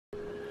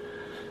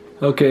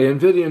Okay, in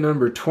video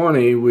number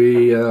 20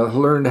 we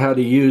learned how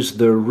to use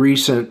the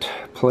recent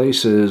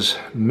places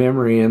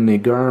memory in the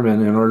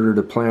Garmin in order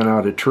to plan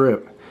out a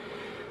trip.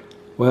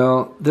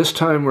 Well, this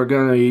time we're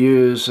going to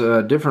use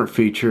a different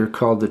feature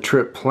called the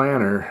trip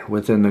planner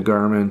within the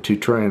Garmin to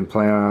try and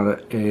plan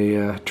out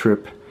a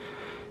trip,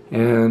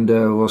 and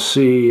we'll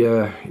see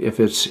if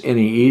it's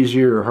any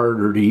easier or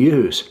harder to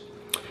use.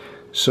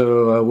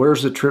 So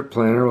where's the trip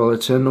planner? Well,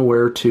 it's in the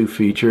Where To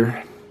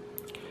feature.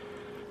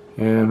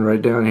 And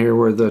right down here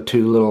where the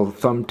two little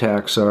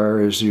thumbtacks are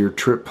is your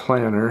trip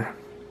planner.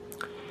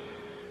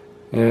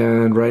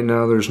 And right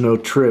now there's no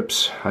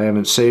trips. I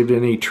haven't saved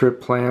any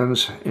trip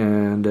plans,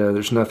 and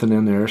there's nothing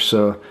in there.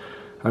 So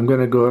I'm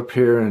going to go up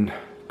here and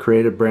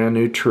create a brand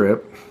new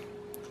trip.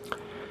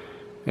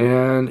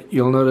 And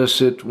you'll notice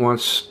it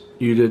wants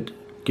you to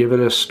give it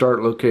a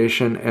start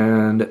location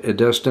and a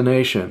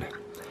destination.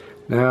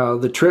 Now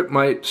the trip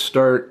might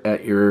start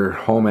at your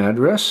home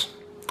address,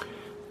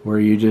 where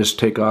you just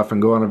take off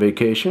and go on a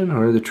vacation,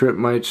 or the trip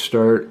might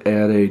start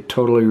at a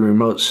totally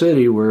remote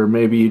city where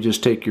maybe you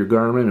just take your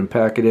Garmin and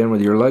pack it in with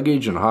your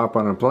luggage and hop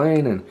on a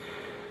plane and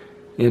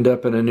end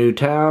up in a new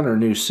town or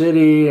new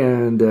city,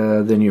 and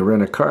then you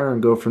rent a car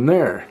and go from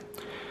there.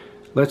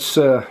 Let's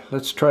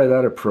try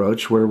that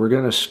approach, where we're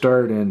going to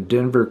start in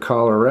Denver,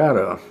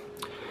 Colorado.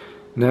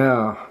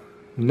 Now,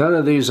 none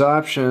of these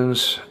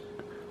options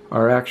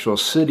are actual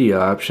city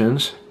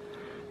options.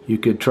 You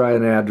could try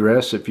an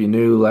address if you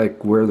knew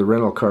like where the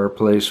rental car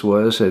place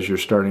was as your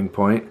starting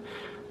point.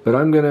 But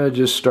I'm going to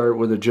just start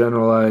with a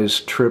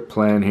generalized trip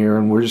plan here,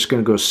 and we're just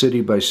going to go city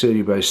by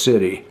city by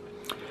city.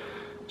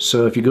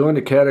 So if you go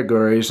into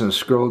categories and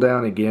scroll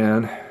down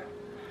again,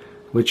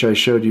 which I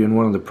showed you in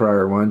one of the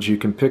prior ones, you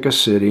can pick a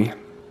city.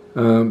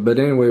 But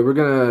anyway, we're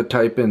going to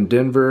type in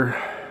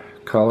Denver,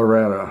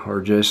 Colorado,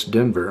 or just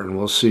Denver, and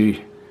we'll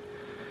see.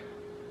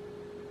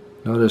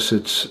 Notice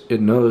it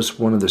knows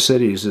one of the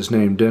cities is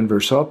named Denver,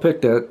 so I'll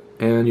pick that,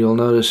 and you'll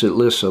notice it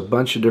lists a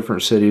bunch of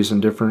different cities in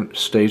different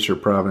states or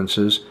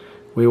provinces.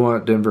 We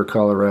want Denver,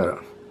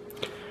 Colorado.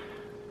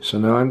 So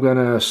now I'm going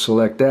to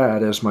select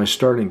that as my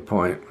starting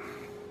point.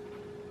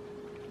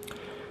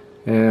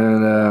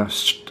 And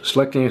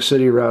selecting a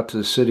city route to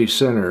the city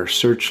center.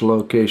 Search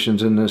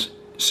locations in this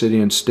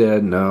city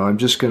instead. No, I'm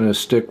just going to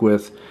stick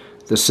with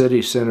the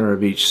city center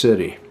of each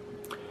city.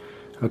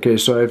 Okay,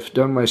 so I've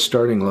done my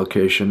starting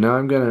location. Now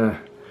I'm going to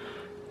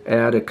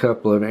add a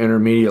couple of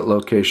intermediate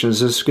locations.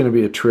 This is going to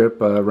be a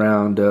trip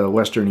around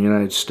western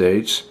United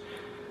States.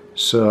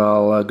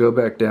 So I'll go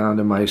back down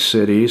to my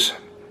cities.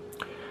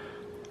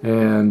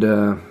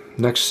 And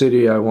next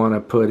city I want to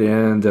put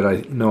in that I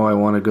know I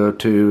want to go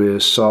to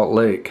is Salt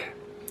Lake.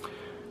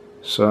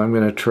 So I'm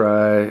going to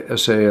try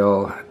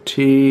SALT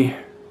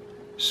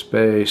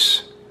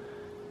space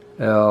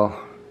L.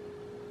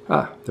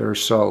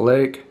 There's Salt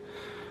Lake.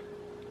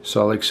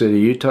 Salt Lake City,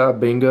 Utah,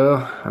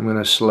 bingo. I'm going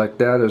to select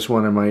that as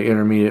one of my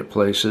intermediate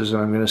places,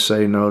 and I'm going to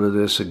say no to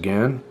this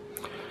again.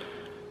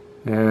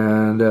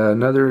 And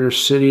another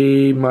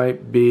city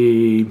might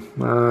be,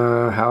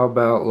 how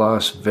about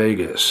Las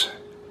Vegas?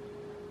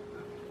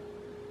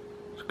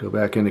 Let's go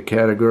back into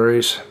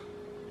categories.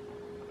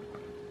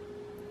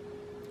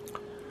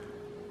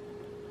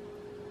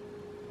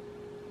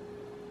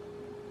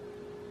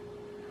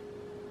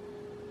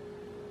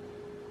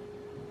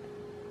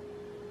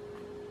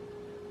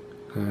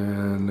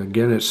 And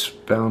again, it's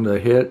found a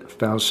hit,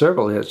 found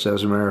several hits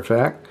as a matter of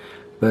fact,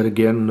 but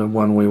again the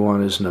one we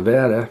want is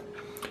Nevada,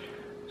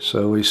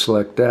 so we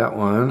select that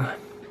one,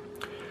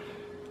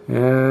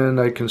 and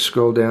I can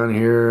scroll down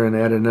here and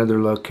add another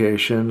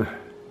location.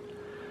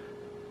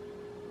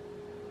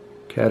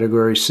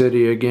 Category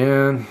city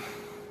again,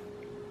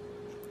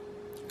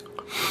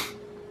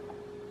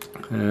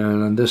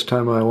 and this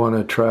time I want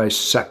to try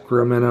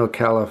Sacramento,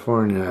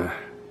 California.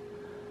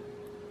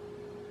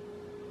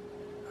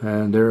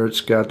 And there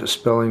it's got the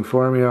spelling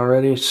for me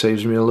already.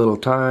 Saves me a little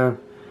time.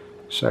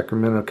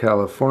 Sacramento,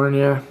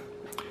 California.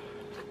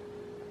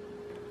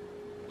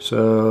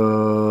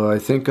 So I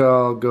think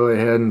I'll go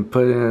ahead and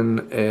put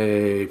in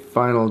a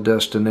final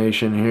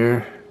destination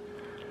here.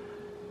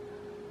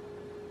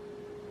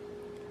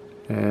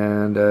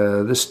 And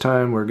this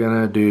time we're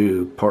going to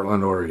do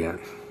Portland,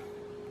 Oregon.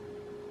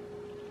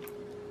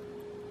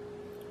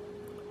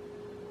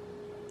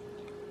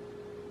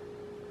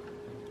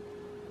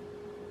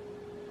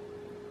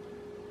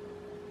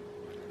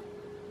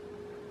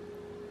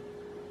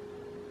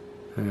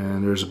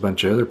 And there's a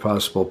bunch of other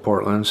possible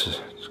Portlands.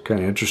 It's kind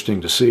of interesting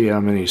to see how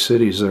many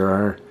cities there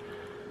are.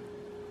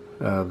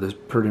 There's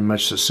pretty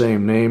much the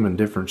same name in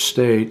different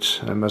states.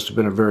 That must have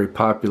been a very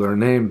popular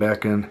name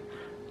back in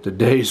the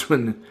days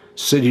when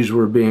cities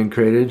were being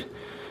created.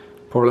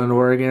 Portland,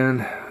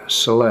 Oregon,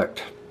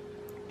 select.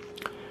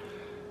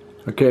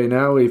 Okay,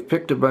 now we've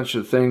picked a bunch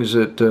of things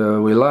that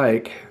we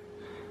like.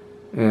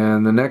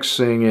 And the next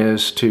thing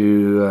is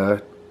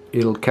to,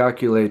 it'll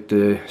calculate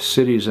the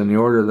cities in the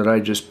order that I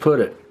just put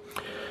it.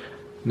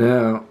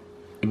 Now,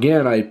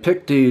 again, I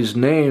picked these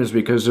names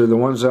because they're the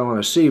ones I want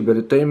to see,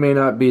 but they may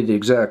not be the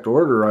exact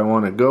order I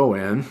want to go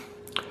in.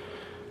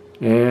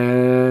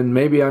 and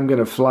maybe I'm going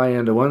to fly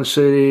into one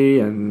city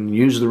and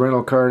use the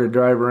rental car to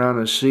drive around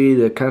and see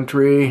the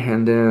country,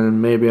 and then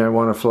maybe I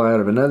want to fly out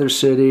of another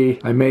city.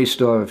 I may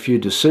still have a few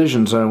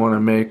decisions I want to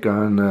make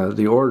on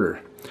the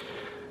order.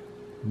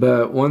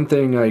 But one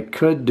thing I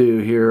could do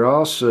here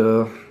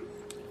also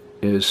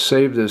is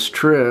save this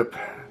trip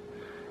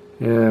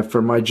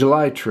for my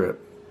July trip.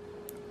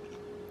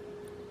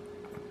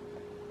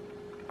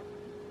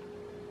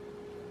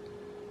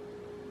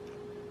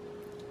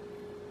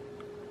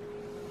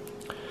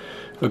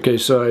 Okay,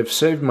 so I've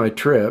saved my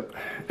trip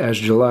as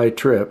July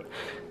trip.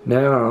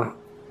 Now,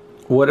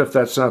 what if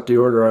that's not the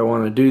order I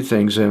want to do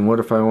things in? What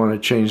if I want to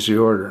change the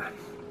order?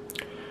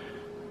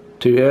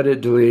 To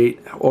edit, delete,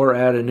 or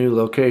add a new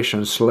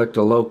location, select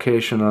a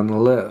location on the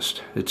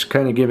list. It's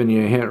kind of giving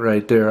you a hint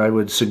right there. I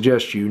would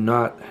suggest you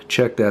not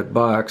check that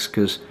box,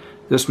 because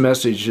this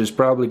message is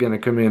probably going to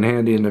come in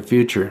handy in the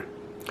future.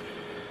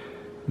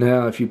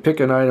 Now, if you pick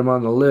an item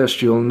on the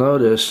list, you'll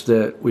notice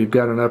that we've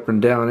got an up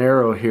and down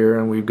arrow here,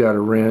 and we've got a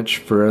wrench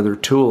for other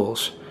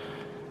tools.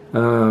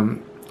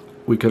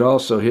 We could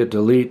also hit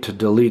delete to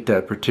delete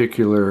that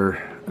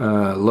particular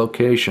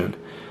location.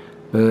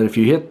 But if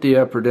you hit the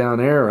up or down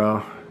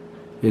arrow,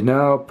 it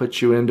now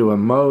puts you into a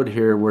mode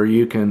here where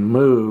you can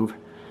move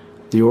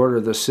the order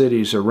of the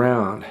cities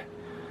around.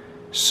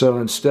 So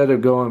instead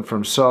of going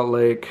from Salt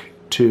Lake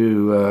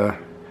to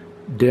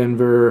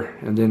Denver,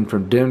 and then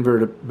from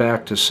Denver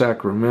back to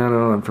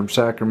Sacramento, and from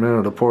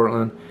Sacramento to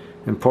Portland,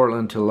 and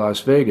Portland to Las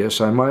Vegas,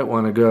 I might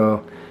want to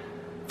go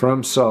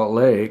from Salt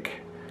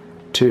Lake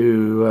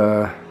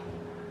to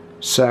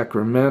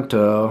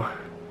Sacramento,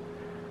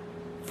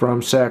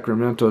 from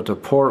Sacramento to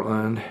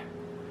Portland,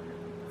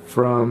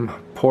 from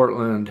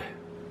Portland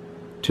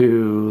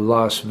to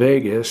Las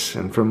Vegas,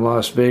 and from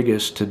Las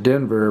Vegas to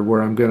Denver,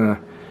 where I'm going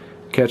to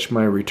catch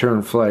my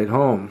return flight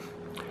home.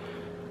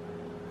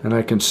 And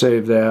I can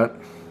save that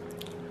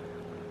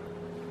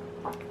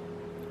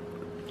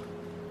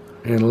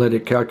and let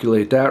it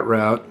calculate that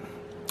route,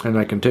 and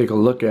I can take a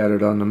look at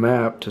it on the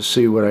map to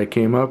see what I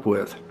came up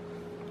with.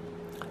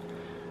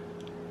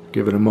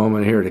 Give it a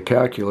moment here to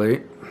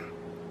calculate.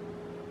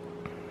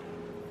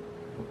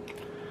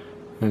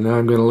 And now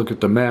I'm going to look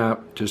at the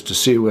map just to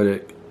see what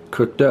it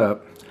cooked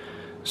up.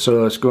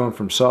 So it's going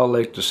from Salt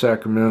Lake to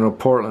Sacramento,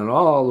 Portland,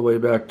 all the way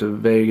back to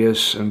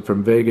Vegas, and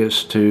from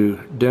Vegas to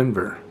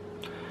Denver.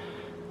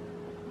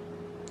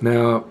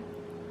 Now,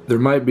 there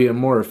might be a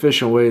more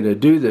efficient way to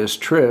do this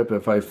trip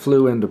if I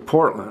flew into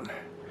Portland.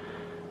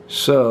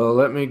 So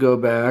let me go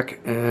back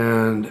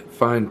and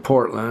find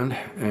Portland,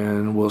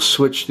 and we'll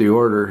switch the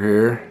order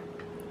here.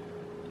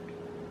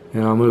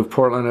 And I'll move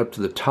Portland up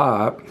to the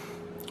top,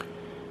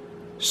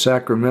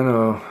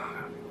 Sacramento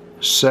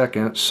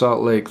second,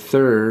 Salt Lake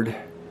third,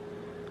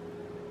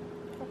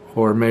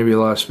 or maybe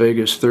Las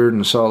Vegas third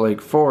and Salt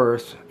Lake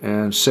fourth,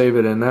 and save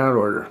it in that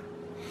order.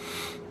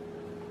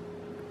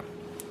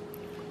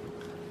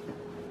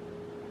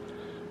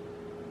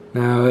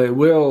 Now, it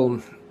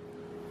will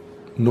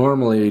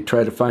normally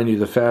try to find you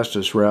the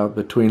fastest route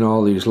between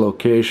all these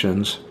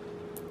locations.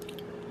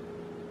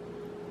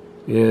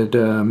 It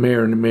may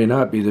or may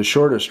not be the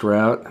shortest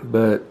route,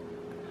 but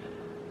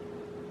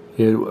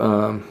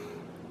it'll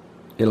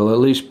at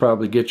least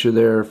probably get you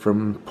there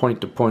from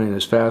point to point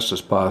as fast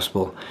as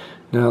possible.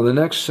 Now, the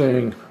next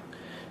thing,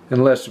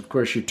 unless of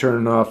course you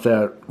turn off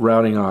that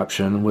routing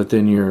option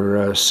within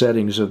your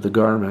settings of the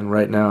Garmin.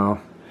 Right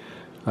now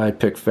I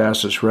pick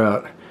fastest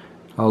route.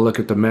 I'll look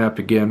at the map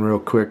again real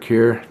quick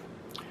here.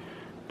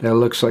 That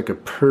looks like a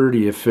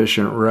pretty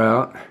efficient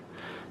route.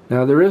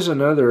 Now, there is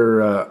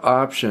another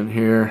option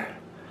here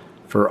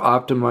for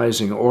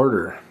optimizing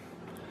order.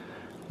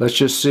 Let's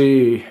just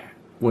see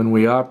when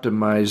we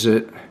optimize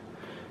it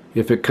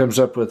if it comes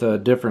up with a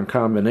different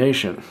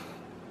combination.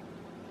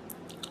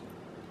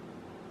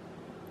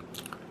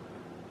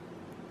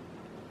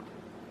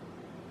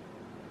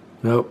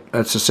 Nope,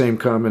 that's the same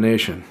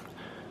combination.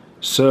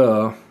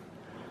 So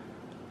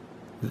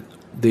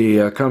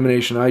the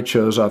combination I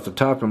chose off the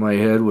top of my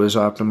head was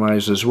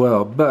optimized as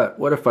well. But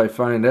what if I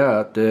find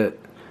out that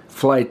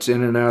flights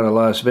in and out of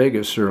Las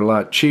Vegas are a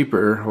lot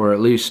cheaper, or at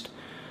least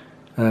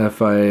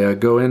if I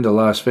go into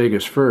Las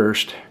Vegas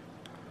first,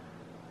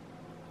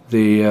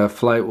 the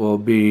flight will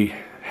be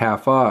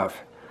half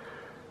off.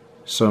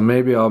 So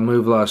maybe I'll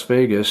move Las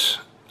Vegas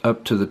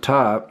up to the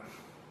top,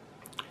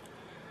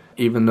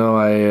 even though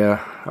I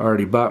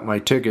already bought my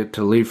ticket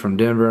to leave from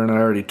Denver, and I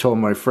already told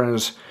my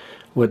friends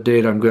what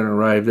date I'm going to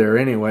arrive there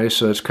anyway,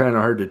 so it's kind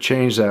of hard to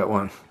change that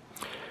one.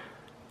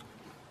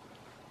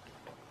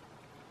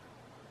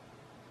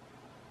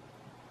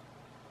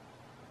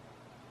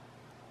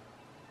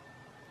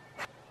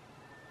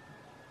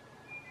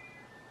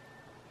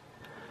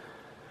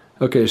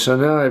 Okay, so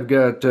now I've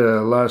got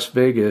Las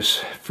Vegas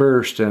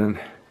first and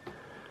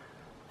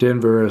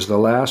Denver as the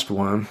last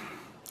one,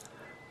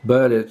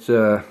 but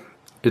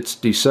it's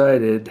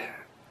decided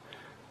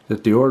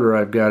that the order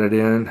I've got it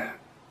in,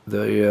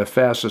 the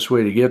fastest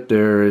way to get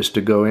there is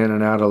to go in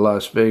and out of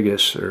Las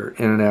Vegas, or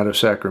in and out of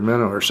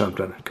Sacramento or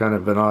something. Kind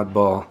of an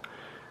oddball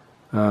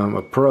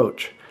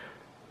approach.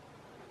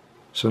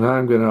 So now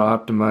I'm going to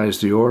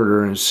optimize the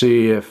order and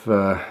see if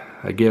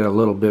I get a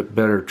little bit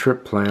better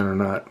trip plan or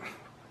not.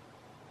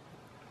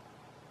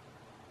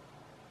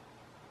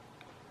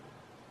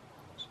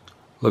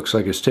 Looks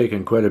like it's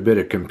taken quite a bit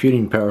of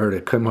computing power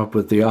to come up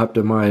with the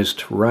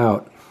optimized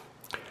route,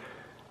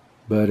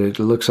 but it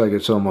looks like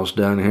it's almost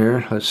done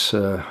here. Let's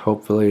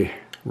hopefully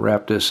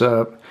wrap this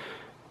up.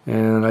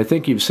 And I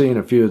think you've seen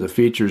a few of the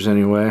features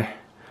anyway.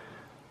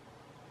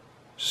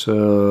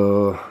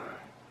 So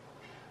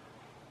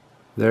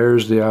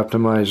there's the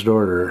optimized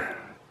order.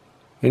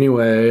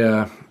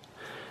 Anyway,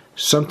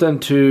 something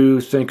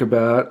to think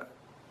about,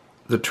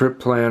 the trip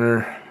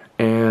planner,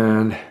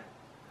 and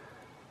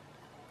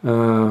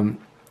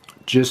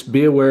just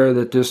be aware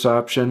that this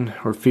option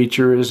or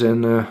feature is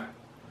in the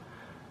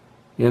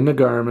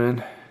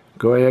Garmin.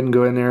 Go ahead and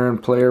go in there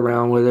and play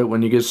around with it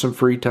when you get some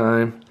free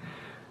time.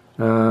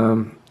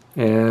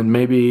 And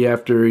maybe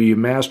after you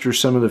master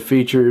some of the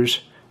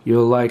features,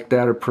 you'll like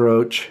that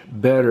approach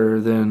better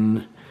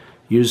than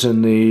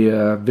using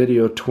the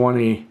video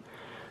 20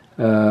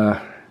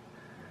 demo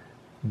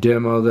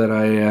that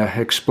I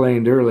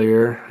explained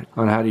earlier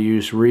on how to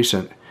use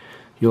recent.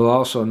 You'll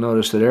also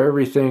notice that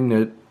everything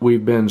that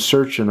we've been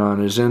searching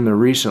on is in the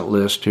recent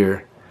list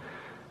here.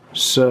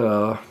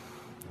 So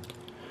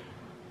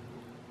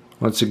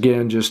once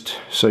again, just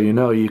so you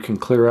know, you can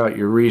clear out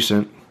your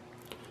recent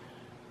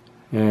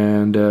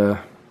and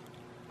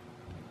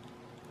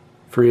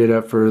free it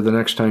up for the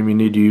next time you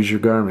need to use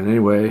your Garmin.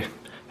 Anyway,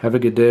 have a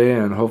good day,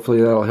 and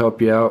hopefully that'll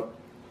help you out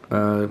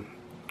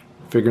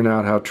figuring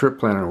out how Trip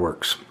Planner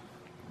works.